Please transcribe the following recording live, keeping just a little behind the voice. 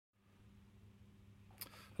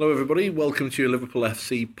Hello everybody, welcome to your Liverpool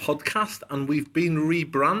FC podcast, and we've been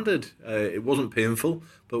rebranded. It wasn't painful,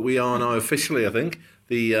 but we are now officially, I think,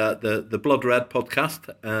 the Blood Red podcast,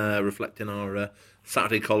 reflecting our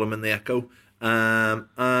Saturday column in the Echo.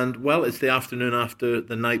 And well, it's the afternoon after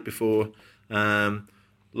the night before.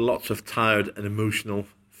 Lots of tired and emotional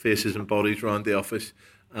faces and bodies around the office.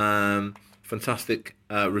 Fantastic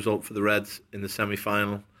result for the Reds in the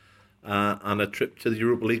semi-final. And a trip to the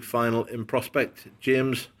Europa League final in prospect.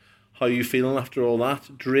 James, how are you feeling after all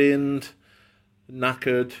that? Drained,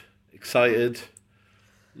 knackered, excited,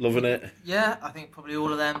 loving it? Yeah, I think probably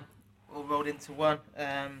all of them all rolled into one.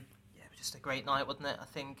 It was just a great night, wasn't it? I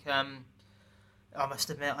think, I must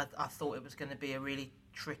admit, I thought it was going to be a really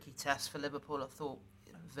tricky test for Liverpool. I thought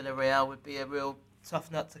Villarreal would be a real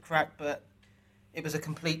tough nut to crack, but it was a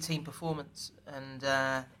complete team performance. And,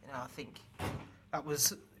 I think that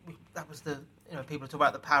was the people talk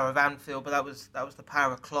about the power of Anfield, but that was the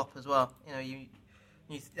power of Klopp as well.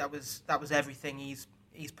 That was everything he's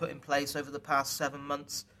put in place over the past 7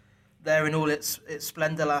 months. There in all its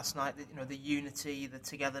splendour last night. The unity, the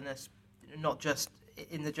togetherness, not just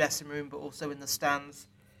in the dressing room but also in the stands.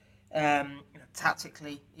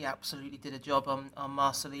 Tactically, he absolutely did a job on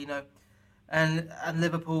Marcelino, and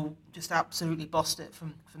Liverpool just absolutely bossed it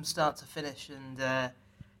from start to finish, and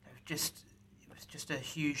just a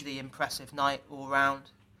hugely impressive night all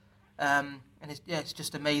round, and it's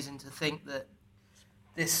just amazing to think that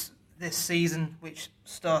this season, which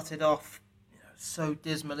started off so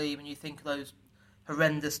dismally, when you think of those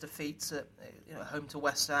horrendous defeats at home to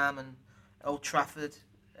West Ham and Old Trafford,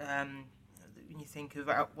 when you think of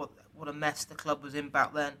what a mess the club was in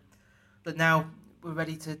back then, but now we're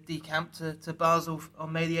ready to decamp to Basel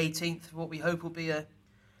on May the 18th for what we hope will be a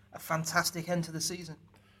fantastic end to the season.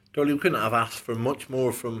 Dolly, we couldn't have asked for much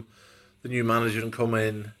more from the new manager and come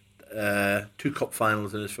in 2 cup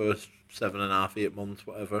finals in his first 7.5, 8 months,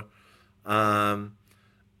 whatever. And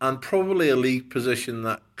probably a league position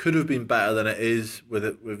that could have been better than it is with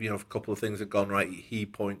a couple of things that gone right. He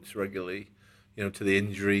points regularly, to the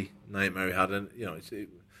injury nightmare he had. And,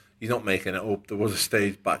 he's not making it up. There was a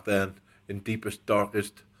stage back then in deepest,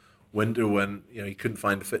 darkest winter when, he couldn't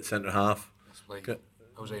find a fit centre-half. That's like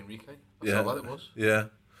Jose Enrique. That's how bad it was. Yeah.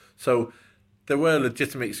 So there were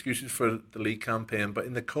legitimate excuses for the league campaign, but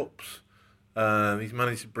in the cups, he's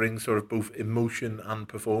managed to bring sort of both emotion and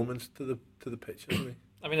performance to the pitch, hasn't he?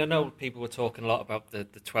 I mean, I know people were talking a lot about the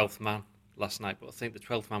 12th man last night, but I think the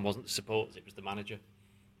 12th man wasn't the supporters; it was the manager.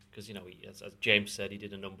 Because as James said, he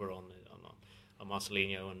did a number on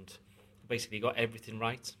Marcelino, and basically got everything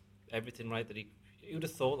right that he would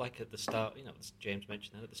have thought. Like at the start, as James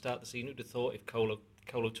mentioned at the start of the season, who'd have thought if Kolo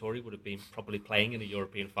Touré would have been probably playing in a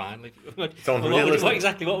European final. What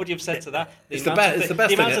would you have said to that? It's the best thing.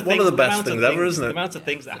 One of the best things ever, isn't it? The amount of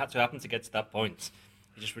things that had to happen to get to that point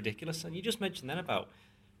is just ridiculous. And you just mentioned then about,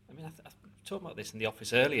 I talked about this in the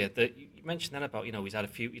office earlier, that you mentioned then about, he's had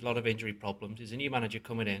a lot of injury problems. He's a new manager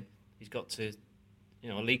coming in. He's got to,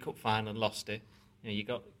 a League Cup final and lost it. You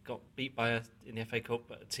got beat in the FA Cup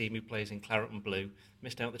a team who plays in claret and blue,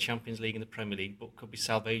 missed out the Champions League and the Premier League, but could be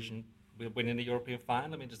salvation winning the European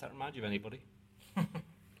final. Does that remind you of anybody?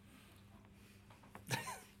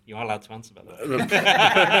 You are allowed to answer about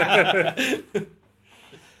that.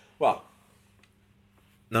 Well,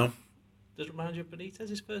 no. Does it remind you of Benitez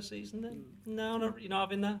his first season then? No, you're not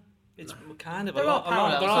having that. It's kind of There a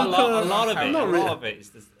are lot of it.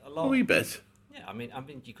 Is a lot. A wee bit. Yeah, I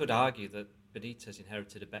mean, you could argue that Benitez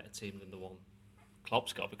inherited a better team than the one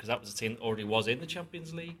Klopp's got, because that was a team that already was in the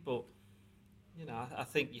Champions League. But I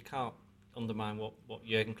think you can't undermine what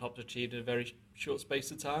Jurgen Klopp's achieved in a very short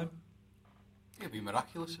space of time. It'd be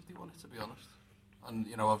miraculous if they wanted, to be honest. And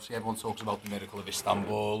obviously everyone talks about the miracle of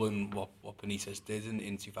Istanbul and what Benitez did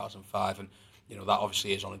in 2005, and that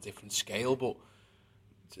obviously is on a different scale. But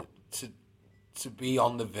to be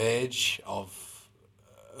on the verge of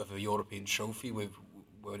a European trophy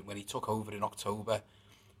when he took over in October,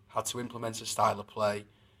 had to implement a style of play,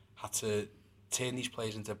 had to turn these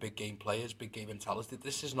players into big game players, big game mentality.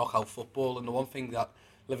 This is knockout football, and the one thing that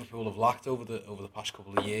Liverpool have lacked over the past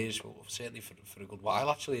couple of years, well, certainly for a good while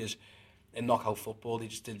actually, is in knockout football they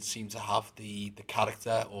just didn't seem to have the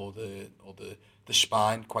character or the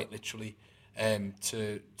spine, quite literally,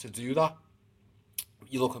 to do that.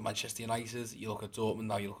 You look at Manchester United, you look at Dortmund,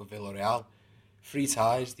 now you look at Villarreal. 3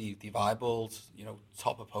 ties, they've eyeballed,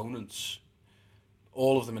 top opponents,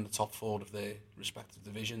 all of them in the top 4 of their respective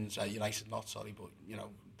divisions. United not, sorry, but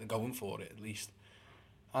they're going for it at least.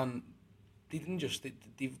 And they didn't just,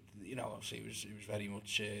 you know, obviously it was very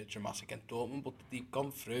much dramatic against Dortmund, but they've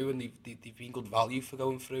gone through and they've been good value for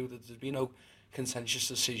going through. There's been no contentious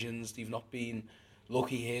decisions. They've not been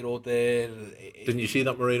lucky here or there. Didn't you see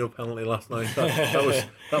that Moreno penalty last night?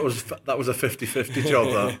 That was a 50-50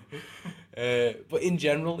 job. That. But in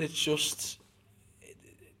general, it's just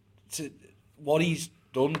what he's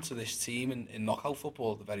done to this team in knockout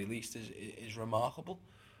football at the very least is remarkable.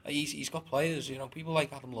 He's got players, you know, people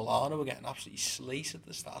like Adam Lallana were getting absolutely slated at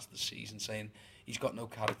the start of the season, saying he's got no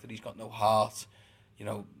character, he's got no heart. You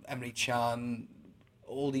know, Emre Can,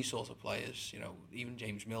 all these sorts of players, you know, even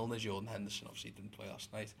James Milner, Jordan Henderson obviously didn't play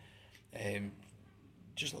last night.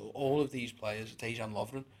 Just all of these players, Dejan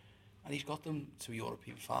Lovren, and he's got them to a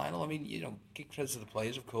European final. I mean, you know, give credit to the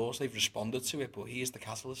players, of course, they've responded to it, but he is the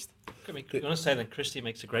catalyst. I mean, I'm going to say then, Christie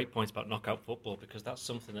makes a great point about knockout football, because that's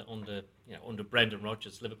something that under Brendan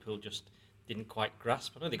Rodgers, Liverpool just didn't quite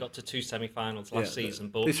grasp. I know they got to 2 semi-finals last season,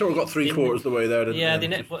 but they sort of got three-quarters the way there, didn't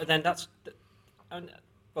they? But then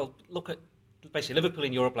look at basically Liverpool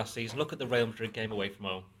in Europe last season. Look at the Real Madrid game away from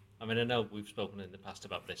home. I mean, I know we've spoken in the past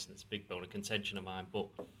about this, and it's a big bone of contention of mine, but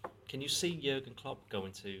can you see Jurgen Klopp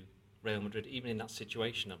going to Real Madrid, even in that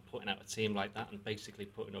situation, and putting out a team like that and basically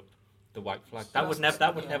putting up the white flag? That would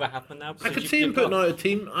never happen now. I could see him putting out a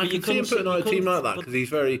team. I could see him putting out a team like that, because he's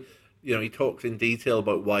very, you know, he talks in detail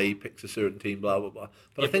about why he picks a certain team, blah blah blah.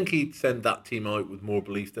 But I think he'd send that team out with more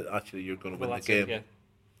belief that actually you're going to win the game.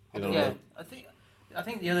 I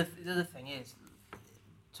think the other thing is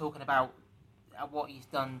talking about what he's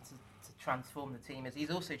done to transform the team is he's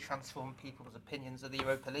also transformed people's opinions of the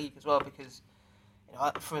Europa League as well, because, you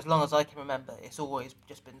know, for as long as I can remember, it's always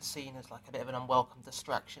just been seen as like a bit of an unwelcome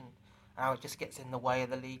distraction, and how it just gets in the way of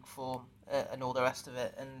the league form and all the rest of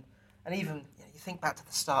it. And even, you know, you think back to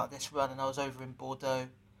the start of this run, and I was over in Bordeaux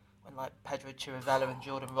when like Pedro Chirivella and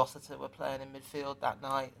Jordan Rossiter were playing in midfield that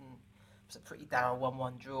night, and it was a pretty dour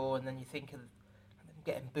 1-1 draw. And then you think of them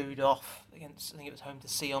getting booed off against, I think it was home to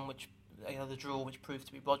Sion, which, you know, the draw which proved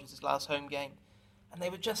to be Rodgers' last home game, and they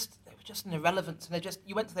were just an irrelevance. And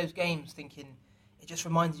you went to those games thinking, it just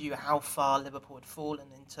reminded you how far Liverpool had fallen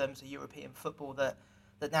in terms of European football, that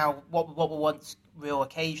now what were once real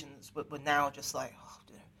occasions were now just like,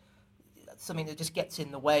 something that just gets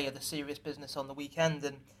in the way of the serious business on the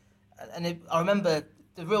weekend. I remember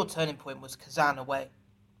the real turning point was Kazan away,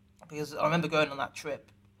 because I remember going on that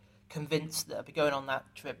trip convinced that I'd be going on that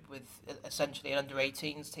trip with essentially an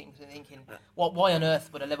under-18s team, and thinking, why on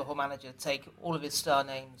earth would a Liverpool manager take all of his star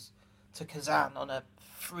names to Kazan on a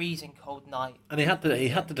freezing cold night? And he had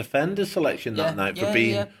to defend his selection that night for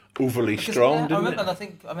being overly strong. Didn't I remember,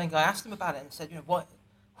 and I asked him about it and said, you know,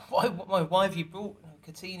 why have you brought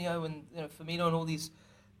Coutinho and, you know, Firmino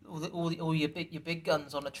and all your big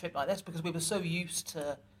guns on a trip like this? Because we were so used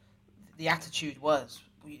to, the attitude was,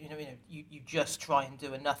 you just try and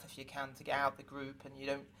do enough if you can to get out the group, and you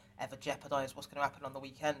don't ever jeopardise what's going to happen on the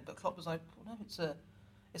weekend. But Klopp was like, well, no, it's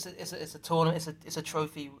a tournament, it's a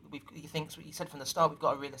trophy. He said from the start, we've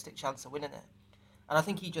got a realistic chance of winning it, and I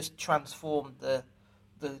think he just transformed the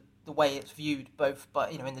way it's viewed, both,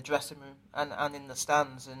 but, you know, in the dressing room and in the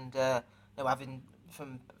stands. And you know, having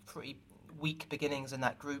from pretty weak beginnings in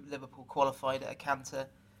that group, Liverpool qualified at a canter,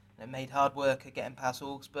 made hard work at getting past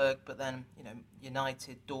Augsburg, but then, you know,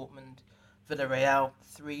 United, Dortmund, Villarreal,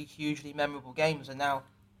 3 hugely memorable games, and now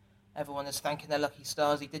everyone is thanking their lucky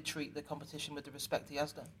stars he did treat the competition with the respect he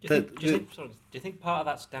has done. Do you think part of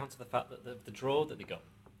that's down to the fact that the draw that they got?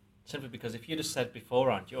 Simply because if you'd have said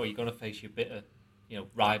beforehand, you're going to face your bitter, you know,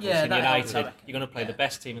 rivals in United, you're going to play the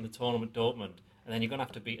best team in the tournament, Dortmund, and then you're going to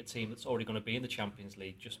have to beat a team that's already going to be in the Champions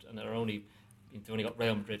League, and they've only got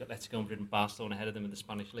Real Madrid, Atletico Madrid and Barcelona ahead of them in the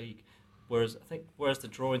Spanish League. Whereas the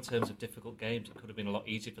draw in terms of difficult games, it could have been a lot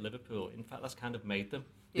easier for Liverpool. In fact, that's kind of made them.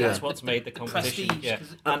 Yeah. That's what's made the competition.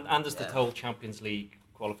 Prestige, and there's the whole Champions League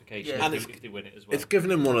qualification if they win it as well. It's given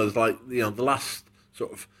them one of those, like, you know, the last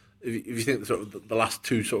sort of, if you think sort of the last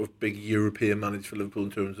 2 sort of big European managers for Liverpool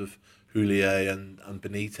in terms of Houllier and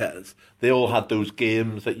Benitez, they all had those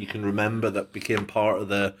games that you can remember that became part of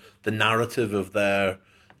the narrative of their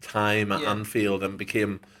time at Anfield, and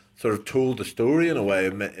became sort of told the story in a way,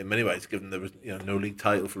 in many ways, given there was, you know, no league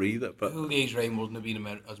title for either. But Houlier's reign wouldn't have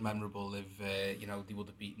been as memorable if you know, they would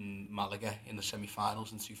have beaten Malaga in the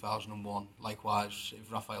semi-finals in 2001. Likewise,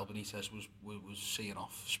 if Rafael Benitez was seeing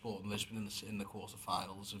off Sporting Lisbon in the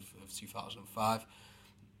quarter-finals of 2005,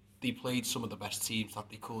 they played some of the best teams that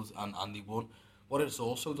they could, and they won. What it's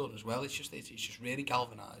also done as well, it's just really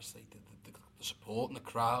galvanised the support and the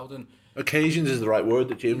crowd. And occasions is the right word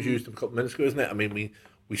that James used a couple of minutes ago, isn't it? I mean,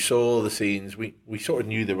 we saw the scenes, we sort of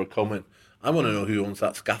knew they were coming, I want to know who owns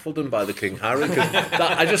that scaffolding by the King Harry, because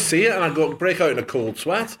I just see it and I break out in a cold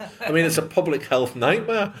sweat. I mean, it's a public health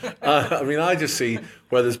nightmare. I mean, I just see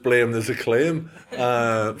where there's blame, there's a claim.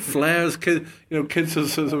 Flares, kids,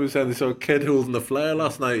 as we said, they saw a kid holding the flare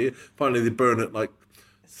last night. Apparently, they burn it like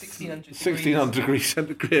 1600 degrees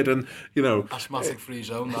centigrade, and asthmatic free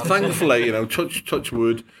zone. Thankfully, touch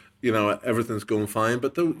wood, everything's going fine.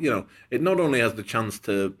 But it not only has the chance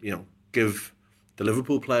to give the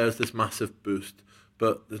Liverpool players this massive boost,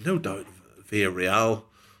 but there's no doubt Villarreal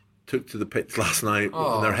took to the pitch last night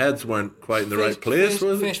and their heads weren't quite in the right place.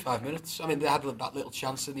 First 5 minutes, I mean, they had that little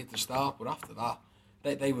chance at the start, but after that,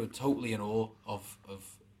 they were totally in awe of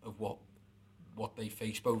what they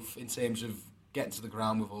faced, both in terms of getting to the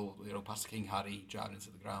ground with all, past King Harry driving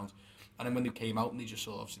into the ground, and then when they came out and they just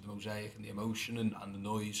saw obviously the mosaic and the emotion and the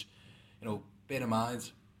noise. Bear in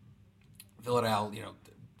mind, Villarreal,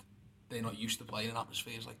 they're not used to playing in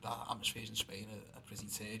atmospheres like that. Atmospheres in Spain are pretty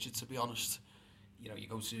turgid, to be honest. You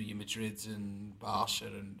go to your Madrids and Barca,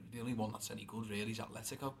 and the only one that's any good really is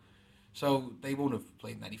Atletico. So they won't have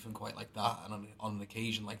played in anything quite like that, and on an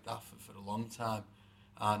occasion like that for a long time.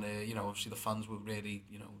 And obviously the fans were really,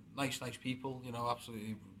 nice people.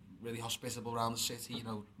 Absolutely really hospitable around the city.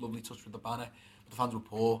 Lovely touch with the banner. The fans were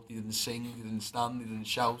poor. They didn't sing. They didn't stand. They didn't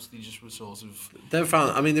shout. They just were sort of. Their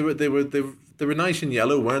fans. I mean, they were nice and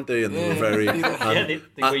yellow, weren't they? And they were very. They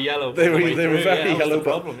were yellow. They were very yellow. The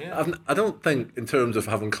problem, yeah. I don't think, in terms of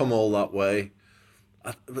having come all that way,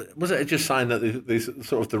 was it just sign that they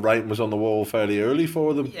sort of the writing was on the wall fairly early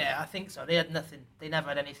for them? Yeah, I think so. They had nothing. They never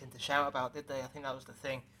had anything to shout about, did they? I think that was the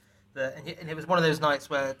thing. And it was one of those nights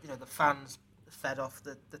where the fans fed off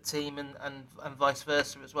the team and vice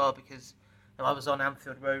versa as well, because. I was on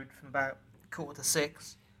Anfield Road from about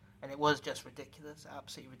 5:45, and it was just ridiculous,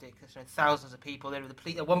 absolutely ridiculous. Thousands of people.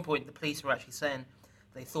 At one point, the police were actually saying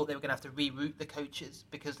they thought they were going to have to reroute the coaches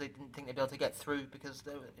because they didn't think they'd be able to get through, because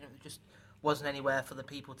there just wasn't anywhere for the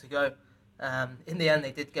people to go. In the end,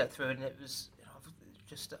 they did get through, and it was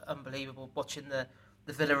just unbelievable watching the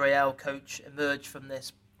Villarreal coach emerge from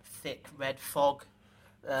this thick red fog.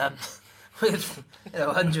 With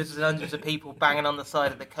hundreds and hundreds of people banging on the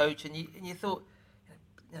side of the coach, and you thought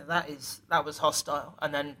that was hostile.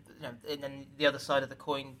 And then the other side of the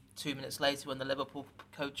coin, 2 minutes later, when the Liverpool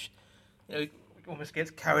coach almost gets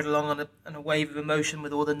carried along on a wave of emotion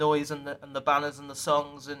with all the noise and the banners and the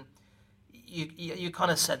songs, and you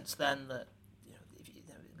kind of sense then that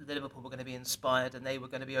Liverpool were going to be inspired and they were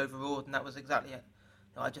going to be overawed, and that was exactly it.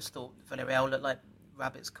 I just thought Villarreal looked like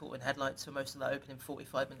rabbits caught in headlights for most of that opening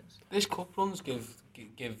 45 minutes. These cup runs give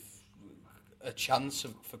a chance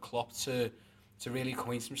for Klopp to really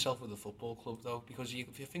acquaint himself with the football club, though, because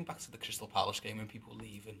if you think back to the Crystal Palace game when people were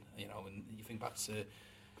leaving, and you think back to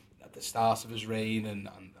at the start of his reign, and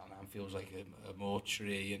Anfield's like a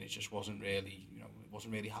mortuary, and it just wasn't really, it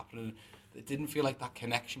wasn't really happening. It didn't feel like that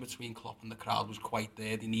connection between Klopp and the crowd was quite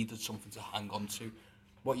there. They needed something to hang on to.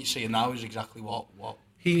 What you're seeing now is exactly what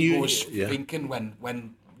he was thinking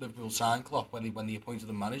when Liverpool signed Klopp, when they appointed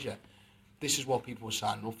the manager. This is what people were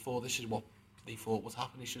signing up for. This is what they thought would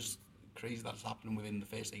happen. It's just crazy that it's happening within the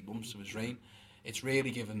first 8 months of his reign. It's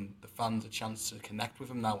really given the fans a chance to connect with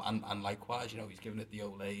him now, and likewise, he's given it the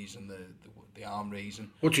olays and the arm raising.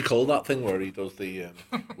 What do you call that thing where he does the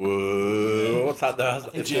whoa? What's that?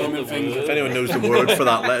 The German thing. If anyone knows the word for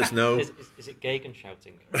that, let us know. Is it Gegen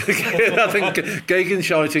shouting? I think Gegen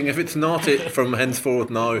shouting. If it's not, it from henceforth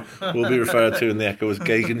now will be referred to in the Echo as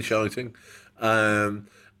Gegen shouting. And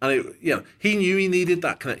he knew he needed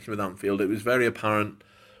that connection with Anfield. It was very apparent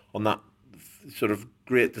on that sort of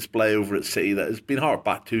great display over at City that has been harked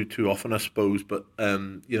back to too often, I suppose. But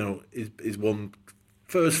his one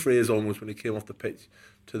first phrase almost when he came off the pitch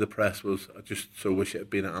to the press was, "I just so wish it had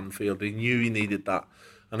been at Anfield." He knew he needed that,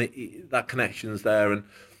 and that connection's there.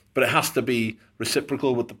 But it has to be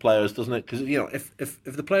reciprocal with the players, doesn't it? Because if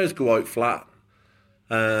the players go out flat,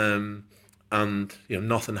 and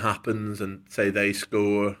nothing happens, and say they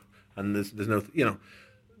score, and there's no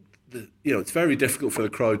it's very difficult for the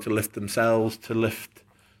crowd to lift themselves, to lift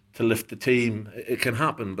the team. It can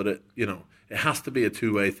happen, but it has to be a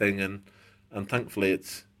two-way thing, and thankfully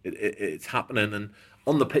it's happening. And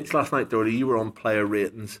on the pitch last night, Doherty, you were on player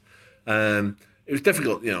ratings. It was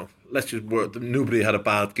difficult, let's just work. Nobody had a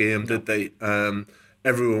bad game, did they?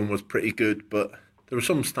 Everyone was pretty good, but there were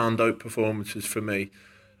some standout performances for me.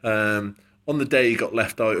 On the day he got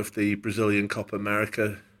left out of the Brazilian Copa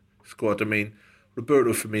America squad, I mean,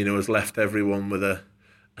 Roberto Firmino has left everyone with a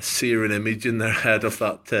searing image in their head of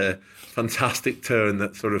that fantastic turn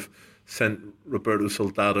that sort of sent Roberto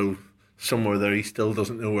Soldado somewhere there he still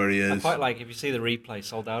doesn't know where he I is. quite like, if you see the replay,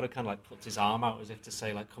 Soldado kind of like puts his arm out as if to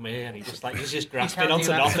say, like, come here, and he's just grasping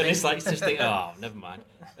onto nothing. It's like, he's just thinking, oh, never mind.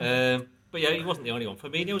 But yeah, he wasn't the only one.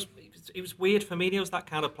 Firmino it was weird. Firmino's that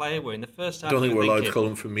kind of player where in the first half, I don't think we're allowed to call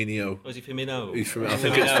him Firmino. Was he Firmino? He's I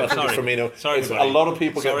think it's Firmino. Sorry, a lot of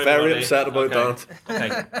people get very upset about that.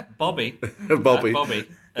 Okay, Bobby. Bobby.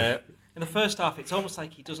 In the first half, it's almost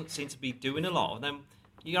like he doesn't seem to be doing a lot. And then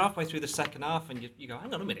you're halfway through the second half, and you go,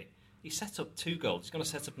 hang on a minute. He set up 2 goals. He's going to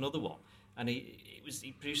set up another one. And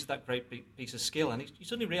he produces that great piece of skill, and you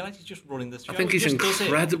suddenly realise he's just running the show. I think he's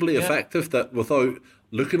incredibly effective, that without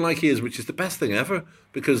looking like he is, which is the best thing ever,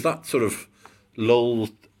 because that sort of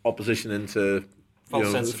lulls opposition into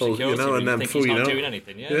false sense of security, and then think he's not doing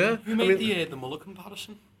anything. Yeah. Who made the Muller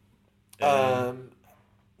comparison?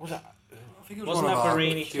 Was that? I think it was Wasn't that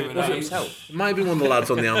Barini to himself? It might have been one of the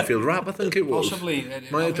lads on the Anfield Wrap. I think it was. Possibly.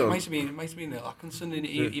 It might have been Neil Atkinson. And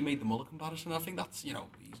he made the Muller comparison. I think that's, he's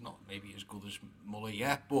not maybe as good as Muller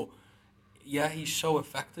yet, but yeah, he's so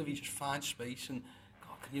effective. He just finds space. And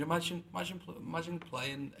God, can you imagine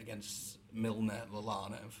playing against Milner,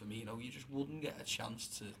 Lallana, and Firmino? You just wouldn't get a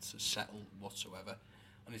chance to settle whatsoever.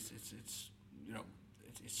 And it's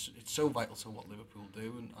so vital to what Liverpool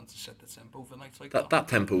do and to set the tempo for nights like that. That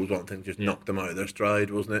tempo was one thing, just knocked them out of their stride,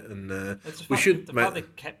 wasn't it? And the fact they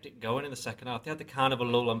kept it going in the second half. They had the kind of a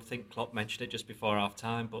lull. I think Klopp mentioned it just before half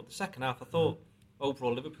time, but the second half, I thought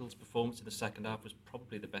overall Liverpool's performance in the second half was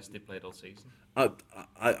probably the best they played all season. I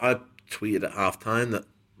tweeted at half time that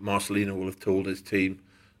Marcelino will have told his team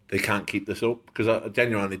they can't keep this up, because I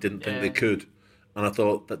genuinely didn't think they could, and I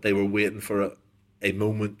thought that they were waiting for a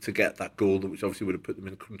moment to get that goal, which obviously would have put them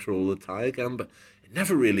in control of the tie again, but it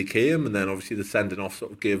never really came. And then obviously the sending off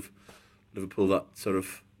sort of gave Liverpool that sort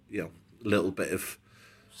of little bit of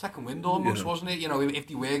second wind almost, wasn't it? If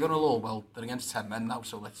they were going to lull, well, they're against 10 men now,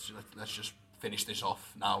 so let's just finish this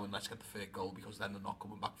off now and let's get the third goal, because then they're not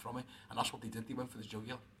coming back from it. And that's what they did. They went for the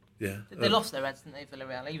jugular. Yeah, they lost their heads, didn't they,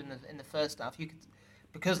 Villarreal? Even in the first half,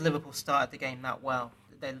 because Liverpool started the game that well,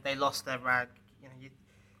 they lost their rag.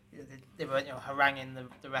 They were haranguing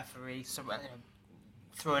the referee,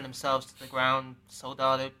 throwing themselves to the ground.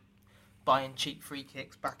 Soldado buying cheap free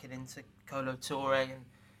kicks, backing into Kolo Touré, and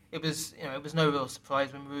it was no real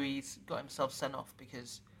surprise when Ruiz got himself sent off,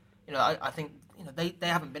 because I think they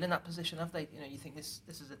haven't been in that position, have they? You think this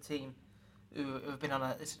is a team who have been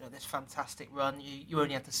on this fantastic run. You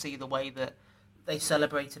only have to see the way that they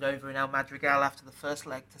celebrated over in El Madrigal after the first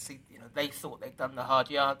leg to see they thought they'd done the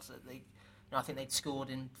hard yards, that they. I think they'd scored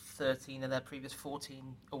in 13 of their previous 14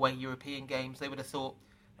 away European games. They would have thought,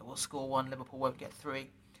 we'll score 1, Liverpool won't get 3.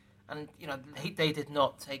 And, they did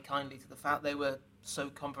not take kindly to the fact they were so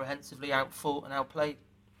comprehensively outfought and outplayed.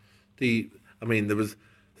 There was,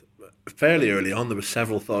 fairly early on, there were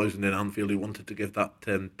several thousand in Anfield who wanted to give that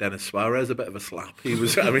Denis Suarez a bit of a slap. He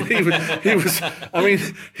was always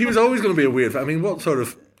going to be a weird. What sort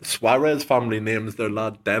of Suarez family names their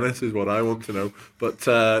lad Dennis is what I want to know. But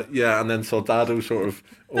and then Soldado sort of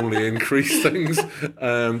only increased things.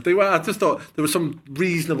 I just thought there were some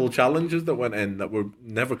reasonable challenges that went in that were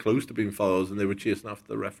never close to being fouls, and they were chasing after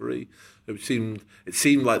the referee. It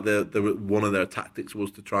seemed like one of their tactics was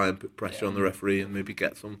to try and put pressure on the referee and maybe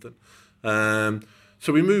get something.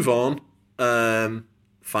 So we move on.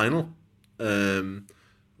 Final.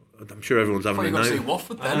 I'm sure everyone's having a night. You're going to say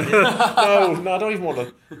Watford then? No, I don't even want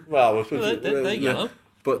to. Well, there you go.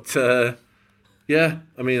 But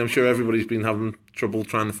I'm sure everybody's been having trouble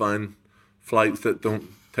trying to find flights that don't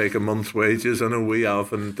take a month's wages. I know we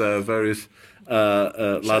have, and various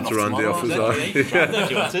lads around the office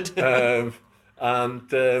are.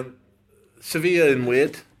 And Sevilla in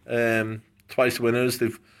weight, twice winners.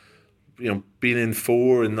 They've been in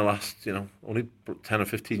 4 in the last only 10 or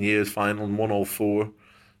 15 years final, and won all 4.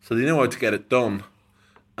 So they know how to get it done.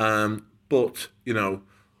 But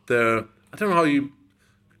they're, I don't know how you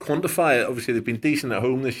quantify it. Obviously, they've been decent at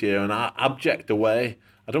home this year and abject away.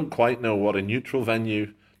 I don't quite know what a neutral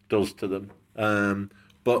venue does to them.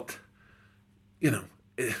 But, what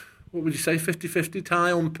would you say, 50-50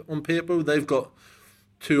 tie on paper? They've got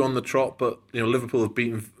 2 on the trot, but, Liverpool have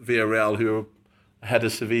beaten Villarreal, who are ahead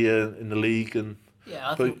of Sevilla in the league. And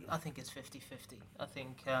I think it's 50-50. I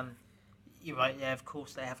think... You're right. Yeah, of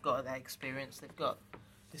course they have got that experience. They've got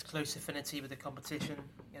this close affinity with the competition.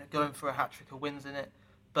 Going for a hat-trick of wins in it.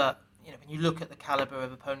 But when you look at the calibre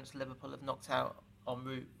of opponents Liverpool have knocked out en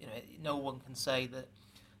route, no one can say that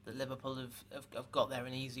Liverpool have got there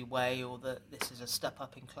an easy way, or that this is a step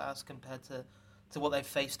up in class compared to what they've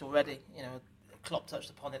faced already. Klopp touched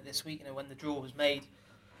upon it this week. When the draw was made,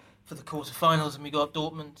 for the quarterfinals, and we got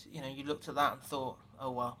Dortmund. You looked at that and thought,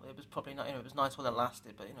 oh well, it was probably not. It was nice while it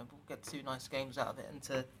lasted, but we'll get 2 nice games out of it.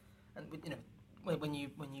 When you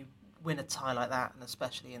win a tie like that, and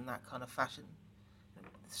especially in that kind of fashion,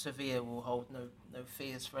 Sevilla will hold no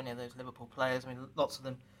fears for any of those Liverpool players. I mean, lots of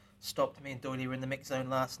them stopped. Me and Doyley were in the mix zone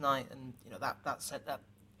last night, and that said that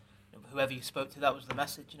whoever you spoke to, that was the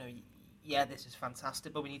message. Yeah, this is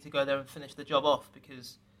fantastic, but we need to go there and finish the job off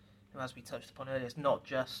because, as we touched upon earlier, it's not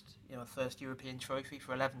just a first European trophy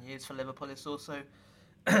for 11 years for Liverpool. It's also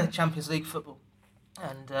Champions League football,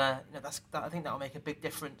 and I think that will make a big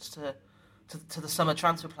difference to the summer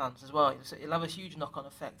transfer plans as well. It'll have a huge knock-on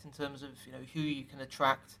effect in terms of who you can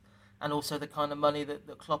attract, and also the kind of money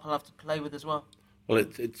that Klopp will have to play with as well. Well,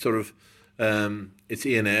 it's sort of it's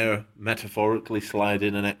Ian Ayre metaphorically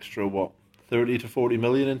sliding an extra 30 to 40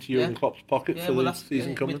 million into Jurgen Klopp's pocket for the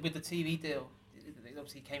season coming. With the TV deal, it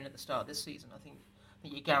obviously came in at the start of this season. I think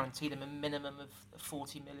you guaranteed him a minimum of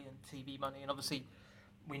 40 million TV money, and obviously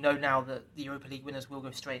we know now that the Europa League winners will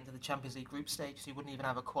go straight into the Champions League group stage, so you wouldn't even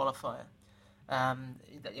have a qualifier.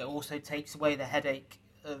 It also takes away the headache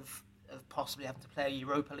of possibly having to play a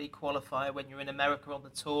Europa League qualifier when you're in America on the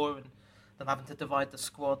tour, and them having to divide the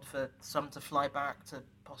squad for some to fly back to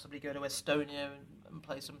possibly go to Estonia and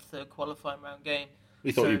play some third qualifying round game.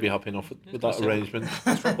 We thought you'd be happy enough with that arrangement.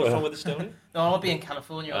 What's wrong with Estonia? No, I'll be in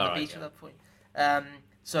California on the beach at that point.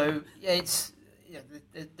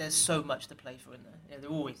 There's so much to play for in there. There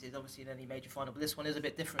always is, obviously, in any major final, but this one is a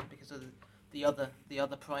bit different because of the other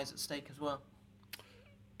prize at stake as well.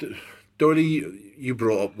 Dory, you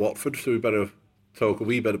brought up Watford, so we better talk a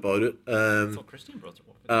wee bit about it. I thought Christian brought up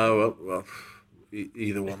Watford. Oh, well,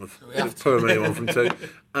 either one of permanently one from two.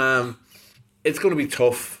 It's going to be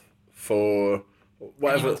tough for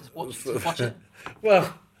whatever. To watch it.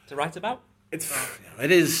 Well, to write about. It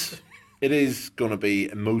is going to be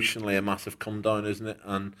emotionally a massive come down, isn't it?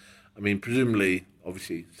 And I mean, presumably,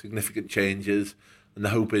 obviously, significant changes, and the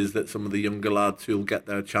hope is that some of the younger lads who'll get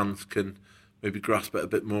their chance can maybe grasp it a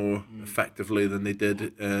bit more effectively than they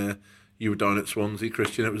did. You were down at Swansea,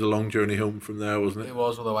 Christian. It was a long journey home from there, wasn't it? It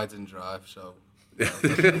was, although I didn't drive, so.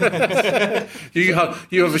 you have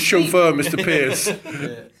a chauffeur, Mr. Pierce.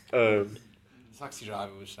 The taxi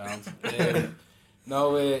driver was sound. It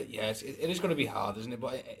is going to be hard, isn't it?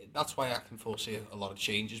 But that's why I can foresee a lot of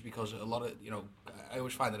changes, because a lot of, I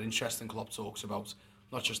always find it interesting. Klopp talks about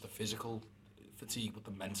not just the physical fatigue, but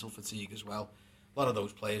the mental fatigue as well. A lot of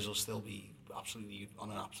those players will still be absolutely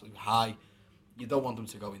on an absolute high. You don't want them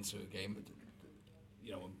to go into a game, and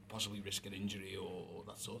possibly risk an injury or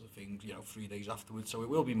that sort of thing, 3 days afterwards. So it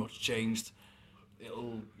will be much changed.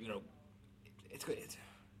 It'll,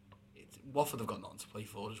 Watford have got nothing to play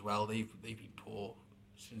for as well. They've been poor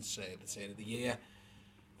since the turn of the year.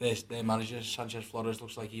 Their manager, Sanchez Flores,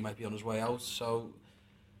 looks like he might be on his way out. So,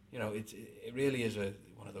 it really is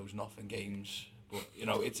one of those nothing games. But,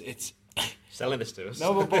 it's selling this to us.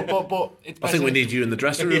 No, but it's I think we need you in the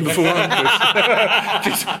dressing room before.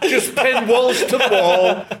 just pin Walsh to the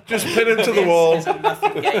wall. Just pin him to the wall. It's a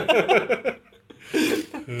nothing game.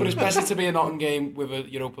 But it's better to be a Nottingham game with a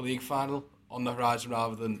Europa League final on the horizon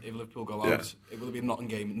rather than if Liverpool go out. It will be a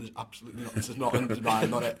Nottingham game, and there's absolutely nothing. There's nothing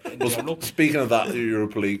not it in general. Speaking of that, the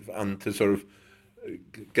Europa League, and to sort of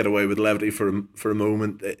get away with levity for a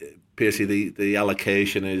moment, Piercy, the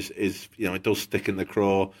allocation is it does stick in the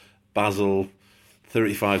craw. Basel,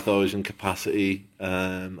 35,000 capacity.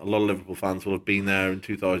 A lot of Liverpool fans will have been there in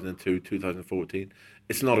 2002, 2014.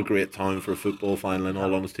 It's not a great time for a football final, in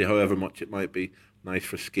all honesty, however much it might be nice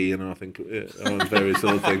for skiing, I think, and various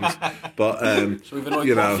other things. But so we've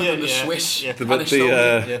the Swiss,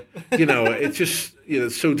 it's just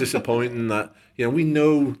it's so disappointing that we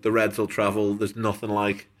know the Reds will travel. There's nothing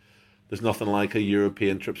like a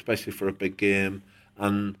European trip, especially for a big game.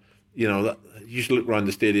 And you just look around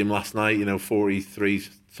the stadium last night. 43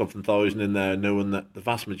 something thousand in there, knowing that the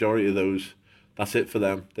vast majority of those, that's it for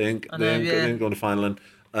them. They ain't going to final.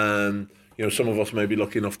 Some of us may be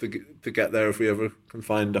lucky enough to get there if we ever can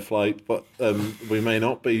find a flight, but we may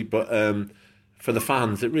not be. But for the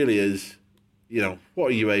fans, it really is. What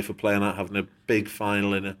are UEFA playing at, having a big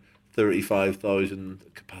final in a 35,000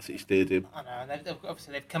 capacity stadium? I know, and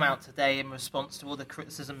they've come out today in response to all the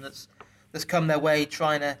criticism that's come their way,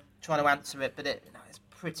 trying to answer it, but it's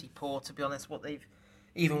pretty poor, to be honest. What they've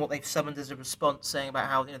summoned as a response, saying about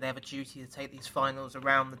how they have a duty to take these finals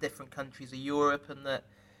around the different countries of Europe, and that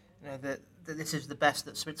that this is the best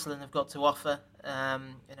that Switzerland have got to offer.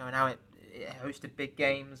 And how it hosted big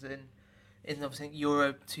games in obviously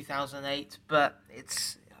Euro 2008, but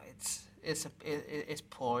it's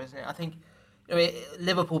poor, isn't it? I think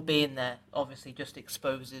Liverpool being there obviously just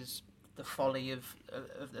exposes the folly of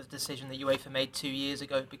the decision that UEFA made 2 years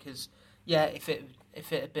ago. Because if it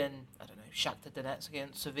had been, I don't know, Shakhtar Donetsk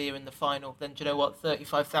against Sevilla in the final, then do you know what,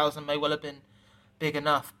 35,000 may well have been big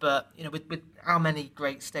enough. But with how many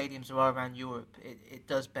great stadiums there are around Europe, it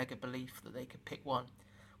does beg a belief that they could pick one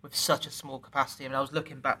with such a small capacity. I mean, I was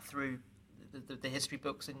looking back through the history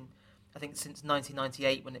books, and I think since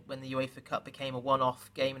 1998, when the UEFA Cup became a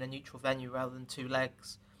one-off game in a neutral venue rather than 2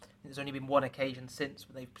 legs, there's only been one occasion since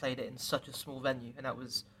when they've played it in such a small venue, and that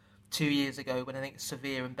was 2 years ago when I think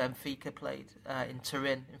Sevilla and Benfica played in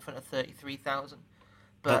Turin in front of 33,000.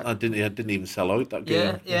 But I didn't even sell out that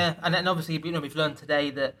game. Yeah, and then obviously we've learned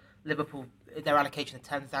today that Liverpool, their allocation of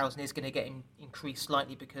 10,000 is going to get increased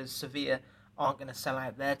slightly because Sevilla aren't going to sell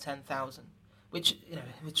out their 10,000, which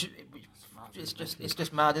it's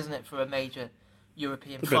just mad, isn't it, for a major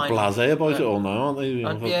European final? A bit blasé about it all now, aren't they?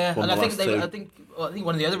 And I think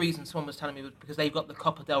one of the other reasons someone was telling me was because they've got the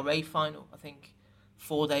Copa del Rey final, I think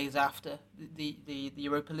 4 days after the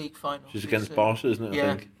Europa League final. Which is against Barca, isn't it?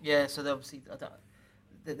 Yeah, I think. Yeah. So they obviously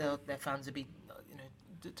their fans would be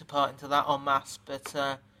departing to that en masse. But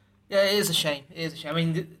it is a shame. I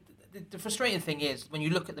mean, the frustrating thing is when you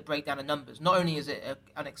look at the breakdown of numbers. Not only is it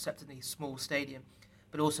an unacceptably small stadium,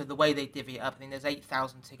 but also the way they divvy it up. I think there's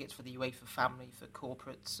 8,000 tickets for the UEFA family, for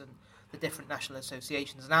corporates and the different national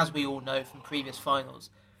associations. And as we all know from previous finals,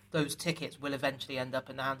 those tickets will eventually end up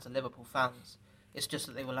in the hands of Liverpool fans. It's just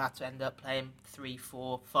that they will have to end up playing 3,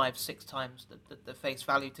 4, 5, 6 times the face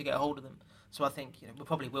value to get a hold of them. So I think we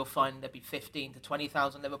probably will find there'll be 15 to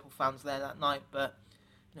 20,000 Liverpool fans there that night. But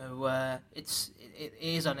it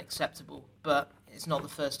is unacceptable. But it's not the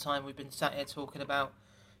first time we've been sat here talking about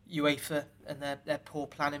UEFA and their poor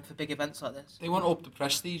planning for big events like this. They want to up the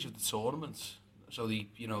prestige of the tournament. So they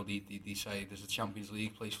say there's a Champions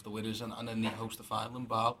League place for the winners, and then they host the final in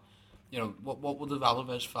Bâle. What would the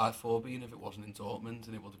Alaves 5-4 been if it wasn't in Dortmund,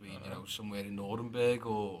 and it would have been somewhere in Nuremberg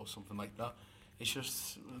or something like that? It's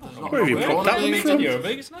just there's not. Where have you put that one from?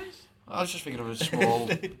 Nuremberg is nice. I was just thinking of a small.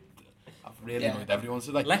 I've really annoyed everyone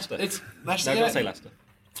today. Leicester. It's Leicester. No, don't say Leicester.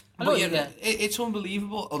 But it's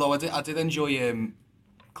unbelievable. Although I did enjoy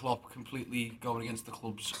Klopp completely going against the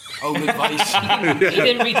club's own advice. He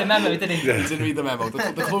didn't read the memo, did he? He didn't read the memo.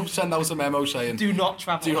 The club sent out a memo saying, Do not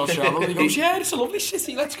travel. And he goes, yeah, it's a lovely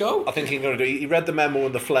city, let's go. I think he read the memo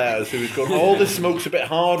in the flares. He was going, all this smoke's a bit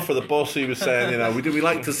hard for the bus. He was saying, we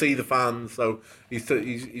like to see the fans. So he's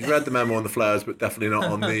read the memo on the flares, but definitely not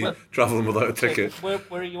on the travelling without a ticket. Where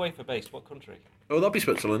are you UEFA based? What country? Oh, that'd be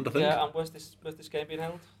Switzerland, I think. Yeah, and where's this game being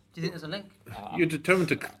held? Do you think there's a link? You're determined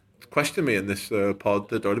to question me in this pod,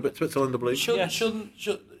 but Switzerland, I believe.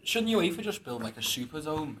 Shouldn't UEFA just build like a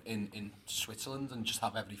Superdome in Switzerland and just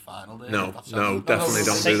have every final there? No, definitely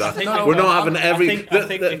don't do that. No, We're not having every...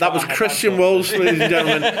 That was Christian Walsh, ladies and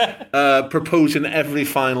gentlemen, proposing every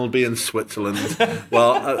final be in Switzerland.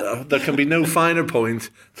 Well, there can be no finer point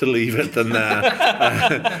to leave it than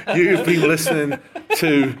there. You've been listening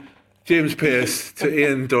to James Pearce, to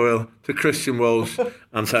Ian Doyle, to Christian Walsh,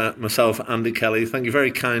 and to myself, Andy Kelly. Thank you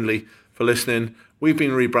very kindly for listening. We've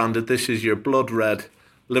been rebranded. This is your Blood Red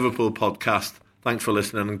Liverpool podcast. Thanks for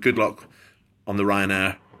listening, and good luck on the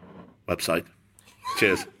Ryanair website.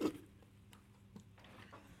 Cheers.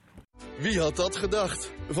 Wie had dat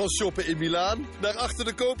gedacht? Van shoppen in Milaan naar achter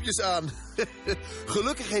de koopjes aan.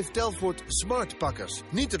 Gelukkig heeft Telfort smartpakkers.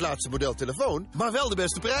 Niet het laatste model telefoon, maar wel de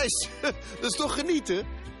beste prijs. Dat is toch genieten?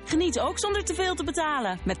 Geniet ook zonder te veel te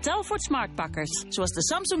betalen met Telfort smartpakkers. Zoals de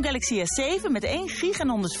Samsung Galaxy S7 met 1 gig en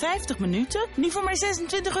 150 minuten. Nu voor maar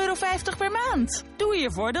 €26,50 per maand. Doe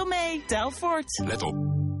je voordeel mee, Telfort. Let op.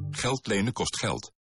 Geld lenen kost geld.